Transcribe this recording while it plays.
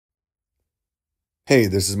Hey,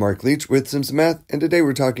 this is Mark Leach with Simpson Math, and today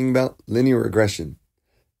we're talking about linear regression.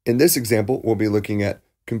 In this example, we'll be looking at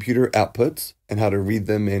computer outputs and how to read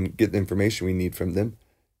them and get the information we need from them,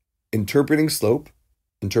 interpreting slope,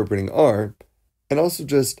 interpreting R, and also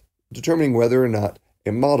just determining whether or not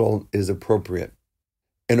a model is appropriate.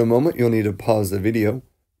 In a moment, you'll need to pause the video,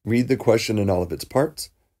 read the question in all of its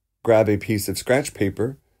parts, grab a piece of scratch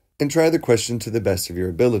paper, and try the question to the best of your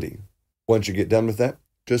ability. Once you get done with that,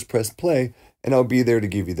 just press play, and I'll be there to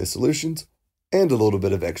give you the solutions and a little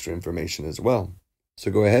bit of extra information as well.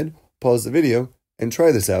 So go ahead, pause the video, and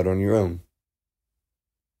try this out on your own.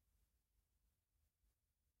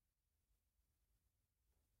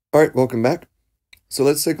 All right, welcome back. So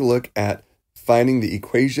let's take a look at finding the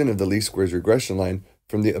equation of the least squares regression line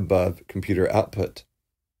from the above computer output.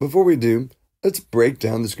 Before we do, let's break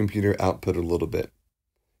down this computer output a little bit.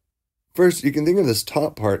 First, you can think of this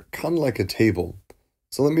top part kind of like a table.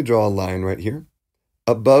 So let me draw a line right here.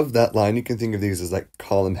 Above that line, you can think of these as like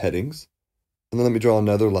column headings. And then let me draw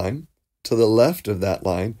another line. To the left of that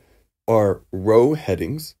line are row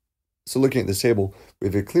headings. So looking at this table, we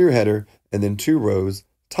have a clear header and then two rows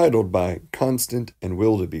titled by constant and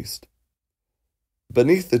wildebeest.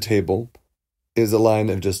 Beneath the table is a line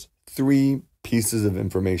of just three pieces of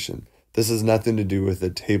information. This has nothing to do with the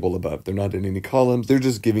table above. They're not in any columns. They're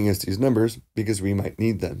just giving us these numbers because we might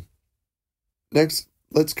need them. Next,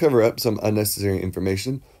 let's cover up some unnecessary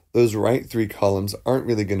information. Those right three columns aren't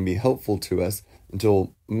really going to be helpful to us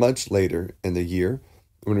until much later in the year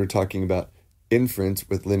when we're talking about inference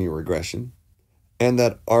with linear regression. And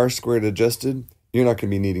that R squared adjusted, you're not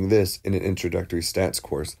going to be needing this in an introductory stats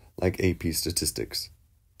course like AP Statistics.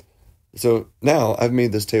 So now I've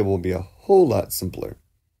made this table be a whole lot simpler.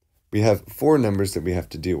 We have four numbers that we have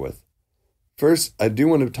to deal with. First, I do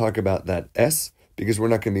want to talk about that S because we're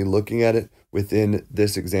not going to be looking at it within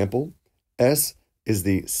this example. S is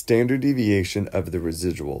the standard deviation of the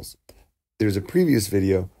residuals. There's a previous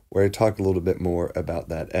video where I talk a little bit more about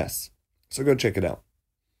that S. So go check it out.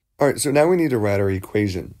 All right, so now we need to write our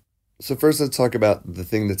equation. So first let's talk about the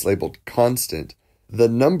thing that's labeled constant. The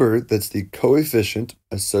number that's the coefficient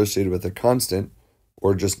associated with a constant,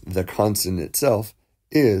 or just the constant itself,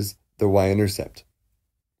 is the y-intercept.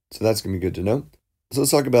 So that's going to be good to know. So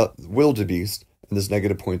let's talk about wildebeest and this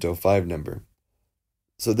negative 0.05 number.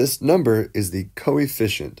 So this number is the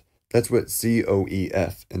coefficient. That's what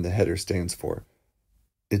COEF in the header stands for.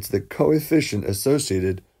 It's the coefficient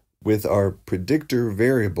associated with our predictor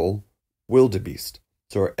variable, wildebeest.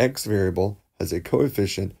 So our x variable has a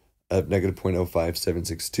coefficient of negative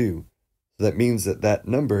 0.05762. So that means that that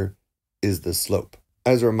number is the slope.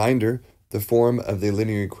 As a reminder, the form of the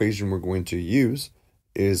linear equation we're going to use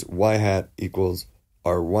is y hat equals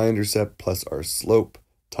our y-intercept plus our slope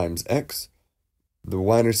times x. The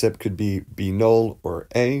y-intercept could be b null or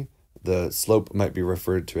a. The slope might be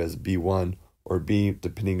referred to as b1 or b,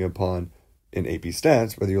 depending upon in AP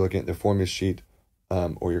Stats, whether you're looking at the formula sheet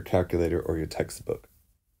or your calculator or your textbook.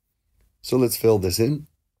 So let's fill this in.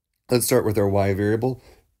 Let's start with our y variable.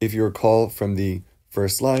 If you recall from the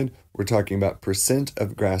first slide, we're talking about percent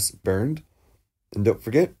of grass burned. And don't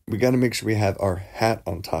forget, we got to make sure we have our hat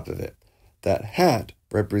on top of it. That hat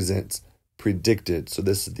represents predicted. So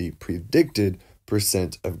this is the predicted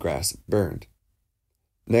percent of grass burned.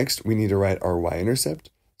 Next, we need to write our y-intercept,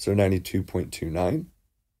 so 92.29.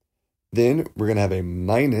 Then we're going to have a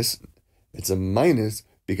minus. It's a minus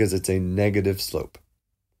because it's a negative slope.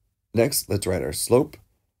 Next, let's write our slope,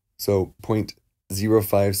 so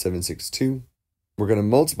 0.05762. We're going to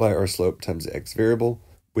multiply our slope times the x variable,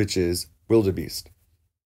 which is wildebeest.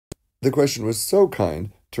 The question was so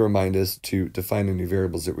kind to remind us to define any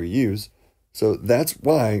variables that we use, so that's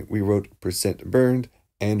why we wrote percent burned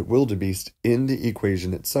and wildebeest in the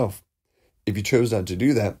equation itself. If you chose not to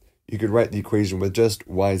do that, you could write the equation with just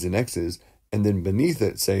y's and x's, and then beneath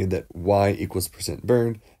it say that y equals percent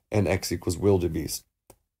burned and x equals wildebeest.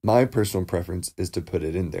 My personal preference is to put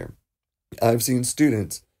it in there. I've seen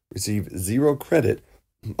students receive 0 credit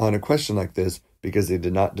on a question like this because they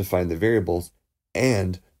did not define the variables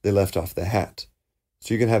and they left off the hat.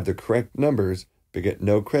 So you can have the correct numbers but get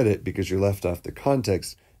no credit because you left off the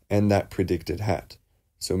context and that predicted hat.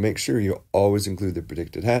 So make sure you always include the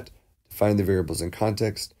predicted hat, define the variables in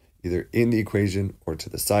context, either in the equation or to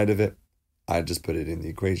the side of it. I just put it in the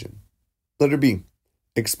equation. Letter B,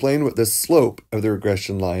 explain what the slope of the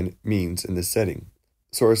regression line means in this setting.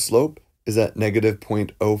 So our slope is at negative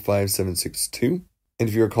 0.05762. And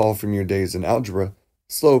if you recall from your days in algebra,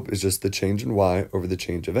 slope is just the change in y over the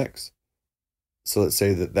change of x. So let's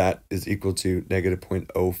say that that is equal to negative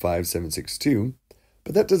 0.05762,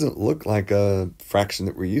 but that doesn't look like a fraction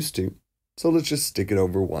that we're used to. so let's just stick it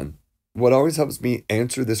over 1. What always helps me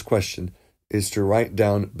answer this question is to write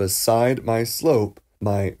down beside my slope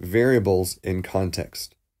my variables in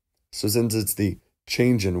context. So since it's the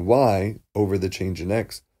change in y over the change in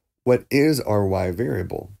x, what is our y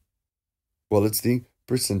variable? Well, it's the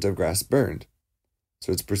percent of grass burned.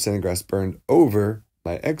 So it's percent of grass burned over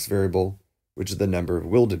my x variable, which is the number of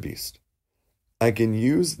wildebeest. I can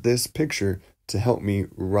use this picture to help me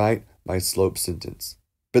write my slope sentence.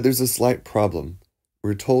 But there's a slight problem.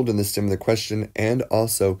 We're told in the stem of the question and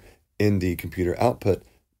also in the computer output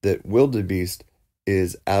that wildebeest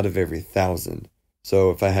is out of every 1,000. So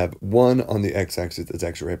if I have 1 on the x-axis, that's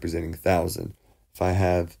actually representing 1,000. If I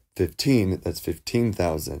have 15, that's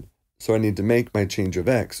 15,000. So I need to make my change of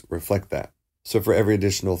x reflect that. So for every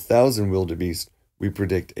additional 1,000 wildebeest, we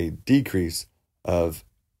predict a decrease of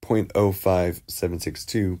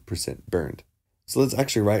 0.05762% burned. So let's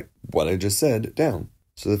actually write what I just said down.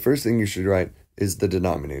 So the first thing you should write is the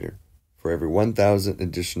denominator for every 1,000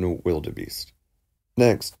 additional wildebeest.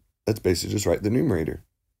 Next, let's basically just write the numerator.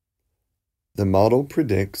 The model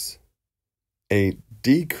predicts a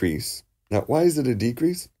decrease. Now, why is it a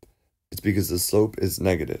decrease? It's because the slope is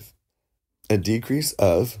negative. A decrease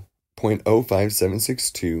of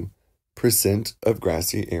 0.05762% of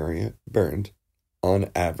grassy area burned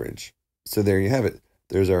on average. So there you have it.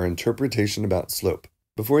 There's our interpretation about slope.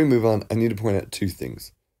 Before we move on, I need to point out 2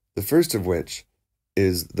 things. The first of which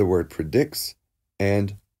is the word predicts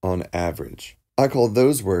and on average. I call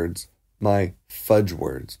those words my fudge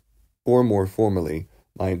words, or more formally,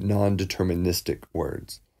 my non-deterministic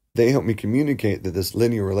words. They help me communicate that this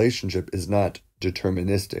linear relationship is not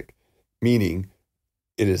deterministic, meaning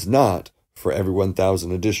it is not for every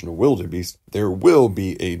 1,000 additional wildebeest, there will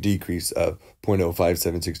be a decrease of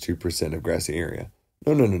 0.05762% of grassy area.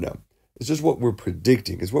 No. It's just what we're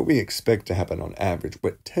predicting. It's what we expect to happen on average,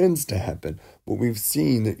 what tends to happen, what we've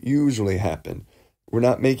seen usually happen. We're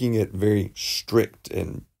not making it very strict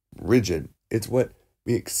and rigid. It's what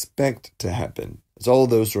we expect to happen. It's all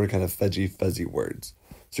those sort of kind of fuzzy words.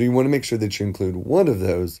 So you want to make sure that you include one of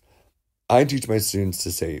those. I teach my students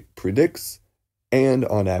to say predicts and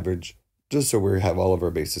on average, just so we have all of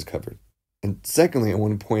our bases covered. And secondly, I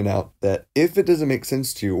want to point out that if it doesn't make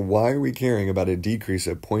sense to you, why are we caring about a decrease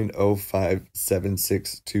of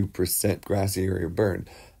 0.05762% grassy area burned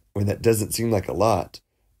when that doesn't seem like a lot?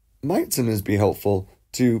 It might sometimes be helpful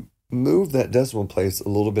to move that decimal place a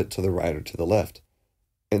little bit to the right or to the left.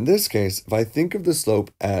 In this case, if I think of the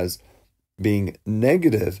slope as being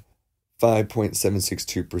negative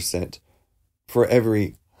 5.762% for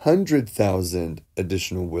every 100,000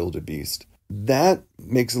 additional wildebeest, that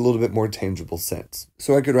makes a little bit more tangible sense.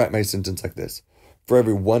 So I could write my sentence like this. For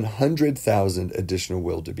every 100,000 additional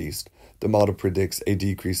wildebeest, the model predicts a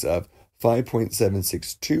decrease of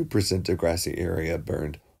 5.762% of grassy area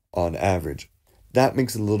burned on average. That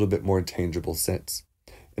makes a little bit more tangible sense.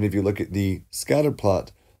 And if you look at the scatter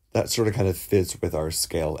plot, that sort of kind of fits with our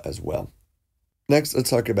scale as well. Next, let's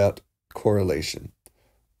talk about correlation.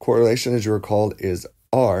 Correlation, as you recall, is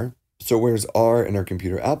R. So where's R in our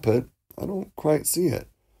computer output? I don't quite see it,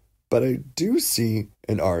 but I do see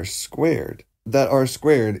an R squared. That R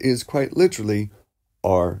squared is quite literally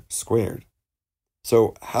R squared.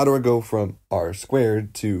 So how do I go from R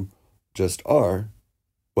squared to just R?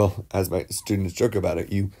 Well, as my students joke about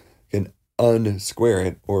it, you can unsquare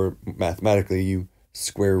it, or mathematically you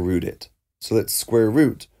square root it. So let's square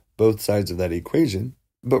root both sides of that equation.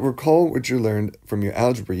 But recall what you learned from your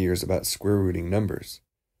algebra years about square rooting numbers.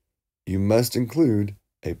 You must include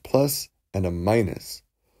a plus and a minus.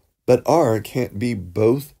 But R can't be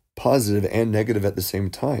both positive and negative at the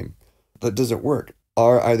same time. That doesn't work.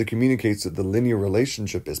 R either communicates that the linear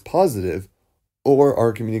relationship is positive, or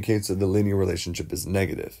R communicates that the linear relationship is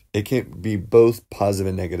negative. It can't be both positive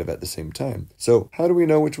and negative at the same time. So how do we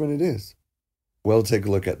know which one it is? Well, take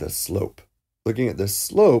a look at the slope. Looking at the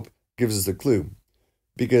slope gives us a clue.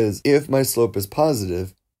 Because if my slope is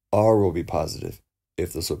positive, R will be positive.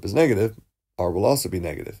 If the slope is negative, R will also be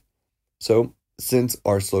negative. So since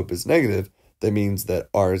our slope is negative, that means that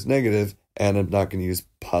R is negative, and I'm not going to use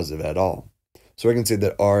positive at all. So I can say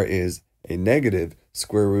that R is a negative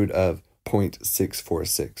square root of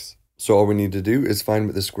 0.646. So all we need to do is find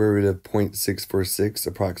what the square root of 0.646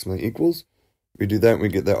 approximately equals. We do that, and we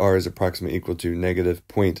get that R is approximately equal to negative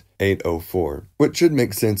 0.804, which should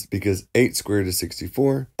make sense because 8 squared is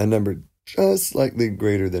 64. A number just slightly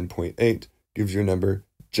greater than 0.8 gives you a number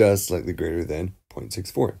just slightly greater than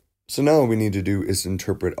 0.64. So now all we need to do is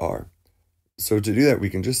interpret R. So to do that, we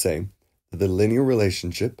can just say that the linear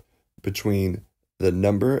relationship between the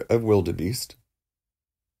number of wildebeest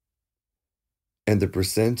and the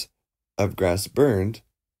percent of grass burned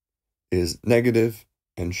is negative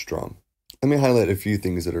and strong. Let me highlight a few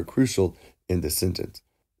things that are crucial in this sentence.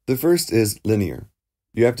 The first is linear.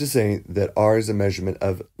 You have to say that R is a measurement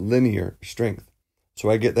of linear strength. So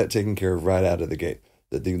I get that taken care of right out of the gate,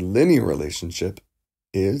 that the linear relationship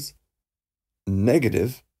is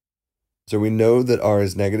negative. So we know that R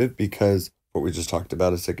is negative because what we just talked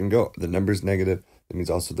about a second ago, the number is negative. That means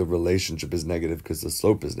also the relationship is negative because the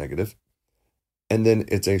slope is negative. And then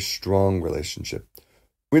it's a strong relationship.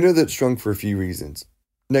 We know that it's strong for a few reasons.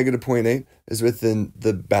 Negative 0.8 is within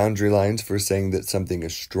the boundary lines for saying that something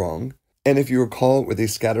is strong. And if you recall what a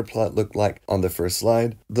scatter plot looked like on the first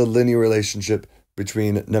slide, the linear relationship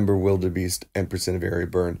between number wildebeest and percent of area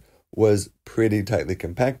burned was pretty tightly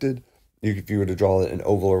compacted. If you were to draw an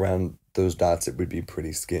oval around those dots, it would be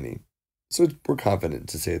pretty skinny. So we're confident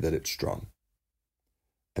to say that it's strong.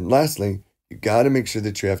 And lastly, you got to make sure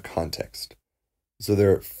that you have context. So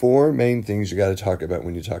there are four main things you got to talk about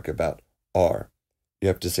when you talk about R. You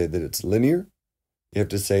have to say that it's linear. You have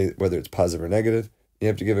to say whether it's positive or negative. You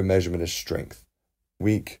have to give a measurement of strength,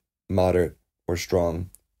 weak, moderate, or strong.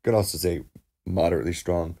 You can also say moderately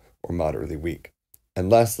strong or moderately weak. And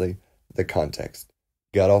lastly, the context.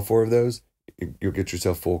 Got all four of those, you'll get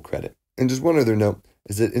yourself full credit. And just one other note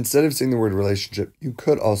is that instead of saying the word relationship, you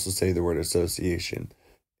could also say the word association.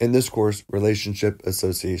 In this course, relationship,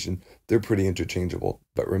 association, they're pretty interchangeable.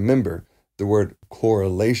 But remember, the word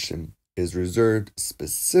correlation is reserved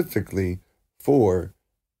specifically for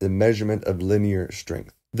the measurement of linear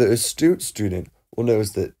strength. The astute student will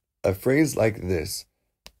notice that a phrase like this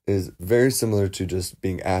is very similar to just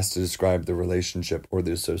being asked to describe the relationship or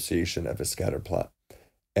the association of a scatter plot.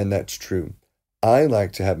 And that's true. I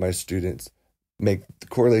like to have my students make the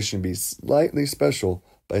correlation be slightly special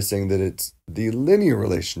by saying that it's the linear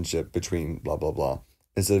relationship between blah, blah, blah,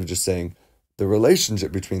 instead of just saying the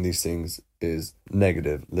relationship between these things is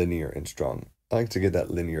negative, linear, and strong. I like to get that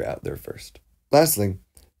linear out there first. Lastly,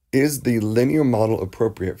 is the linear model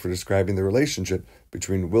appropriate for describing the relationship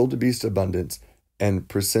between wildebeest abundance and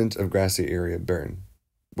percent of grassy area burn?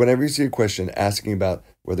 Whenever you see a question asking about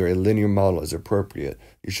whether a linear model is appropriate,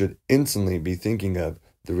 you should instantly be thinking of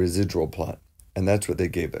the residual plot, and that's what they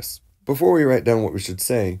gave us. Before we write down what we should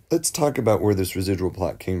say, let's talk about where this residual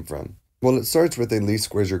plot came from. Well, it starts with a least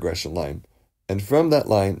squares regression line, and from that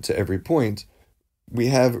line to every point, we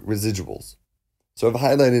have residuals. So I've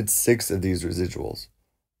highlighted 6 of these residuals.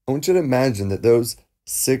 I want you to imagine that those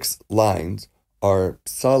 6 lines are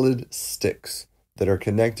solid sticks that are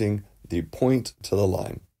connecting the point to the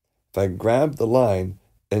line. If I grab the line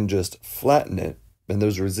and just flatten it, and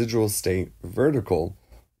those residuals stay vertical,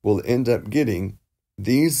 we'll end up getting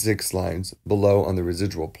these 6 lines below on the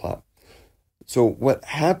residual plot. So what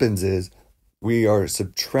happens is we are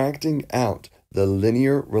subtracting out the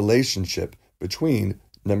linear relationship between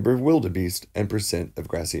number of wildebeest and percent of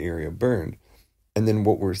grassy area burned. And then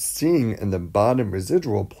what we're seeing in the bottom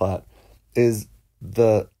residual plot is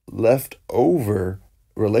the leftover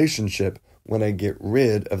relationship when I get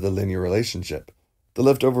rid of the linear relationship. The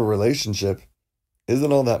leftover relationship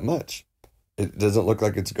isn't all that much. It doesn't look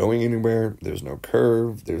like it's going anywhere. There's no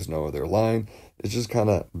curve. There's no other line. It's just kind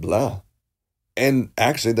of blah. And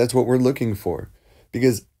actually, that's what we're looking for.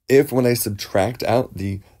 Because if when I subtract out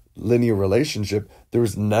the linear relationship, there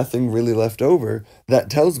was nothing really left over, that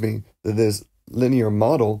tells me that this linear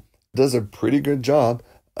model does a pretty good job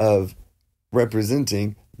of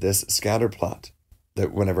representing this scatter plot.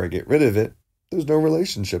 That whenever I get rid of it, there's no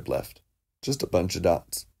relationship left. Just a bunch of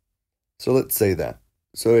dots. So let's say that.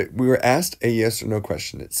 So we were asked a yes or no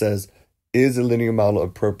question. It says, is a linear model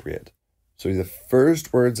appropriate? So the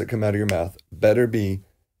first words that come out of your mouth better be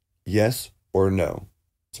yes or no.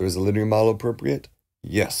 So is a linear model appropriate?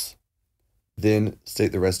 Yes. Then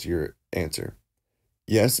state the rest of your answer.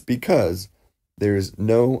 Yes, because there is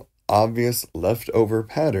no obvious leftover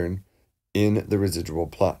pattern in the residual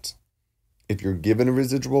plot. If you're given a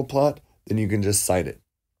residual plot, then you can just cite it.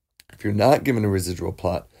 If you're not given a residual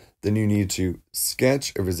plot, then you need to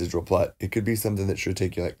sketch a residual plot. It could be something that should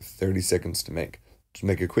take you like 30 seconds to make. Just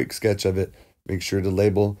make a quick sketch of it. Make sure to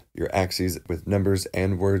label your axes with numbers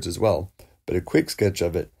and words as well. But a quick sketch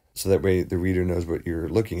of it so that way the reader knows what you're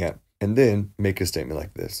looking at. And then make a statement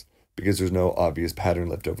like this, because there's no obvious pattern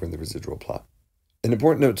left over in the residual plot. An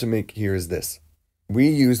important note to make here is this. We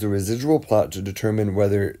use the residual plot to determine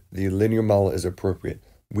whether the linear model is appropriate.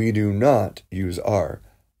 We do not use R.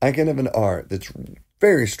 I can have an R that's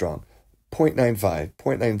very strong, 0.95,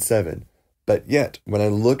 0.97, but yet when I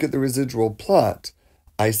look at the residual plot,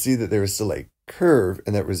 I see that there is still a curve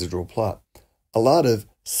in that residual plot. A lot of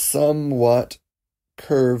somewhat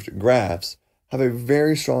curved graphs have a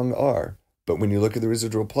very strong R, but when you look at the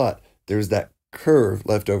residual plot, there's that curve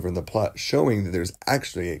left over in the plot showing that there's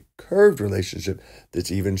actually a curved relationship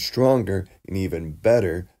that's even stronger and even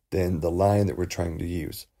better than the line that we're trying to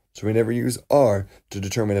use. So we never use R to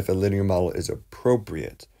determine if a linear model is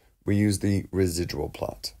appropriate. We use the residual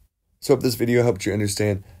plot. So I hope this video helped you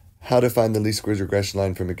understand how to find the least squares regression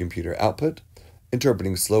line from a computer output,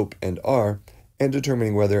 interpreting slope and R, and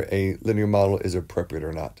determining whether a linear model is appropriate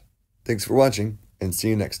or not. Thanks for watching, and see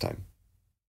you next time.